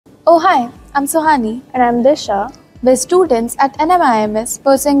Oh hi, I'm Suhani And I'm Disha. We're students at NMIMS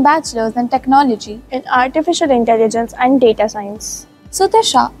pursuing Bachelor's in Technology In Artificial Intelligence and Data Science. So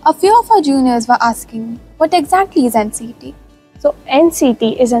Disha, a few of our juniors were asking, what exactly is NCET? So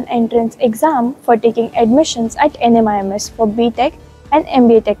NCET is an entrance exam for taking admissions at NMIMS for B.Tech and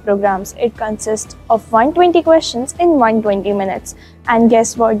MBA-Tech programs. It consists of 120 questions in 120 minutes. And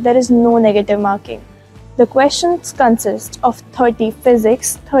guess what? There is no negative marking. The questions consist of 30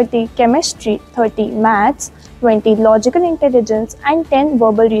 physics, 30 chemistry, 30 maths, 20 logical intelligence and 10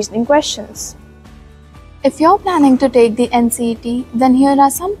 verbal reasoning questions. If you're planning to take the NCET, then here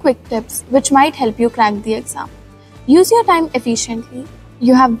are some quick tips which might help you crack the exam. Use your time efficiently.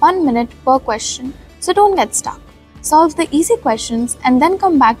 You have 1 minute per question, so don't get stuck. Solve the easy questions and then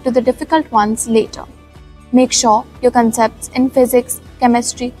come back to the difficult ones later. Make sure your concepts in physics,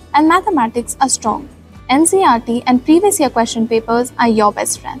 chemistry and mathematics are strong. NCERT and previous year question papers are your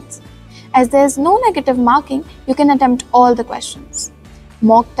best friends. As there is no negative marking, you can attempt all the questions.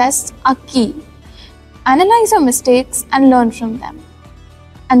 Mock tests are key. Analyze your mistakes and learn from them.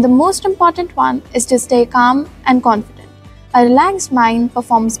 And the most important one is to stay calm and confident. A relaxed mind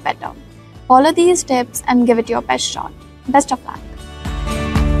performs better. Follow these tips and give it your best shot. Best of luck.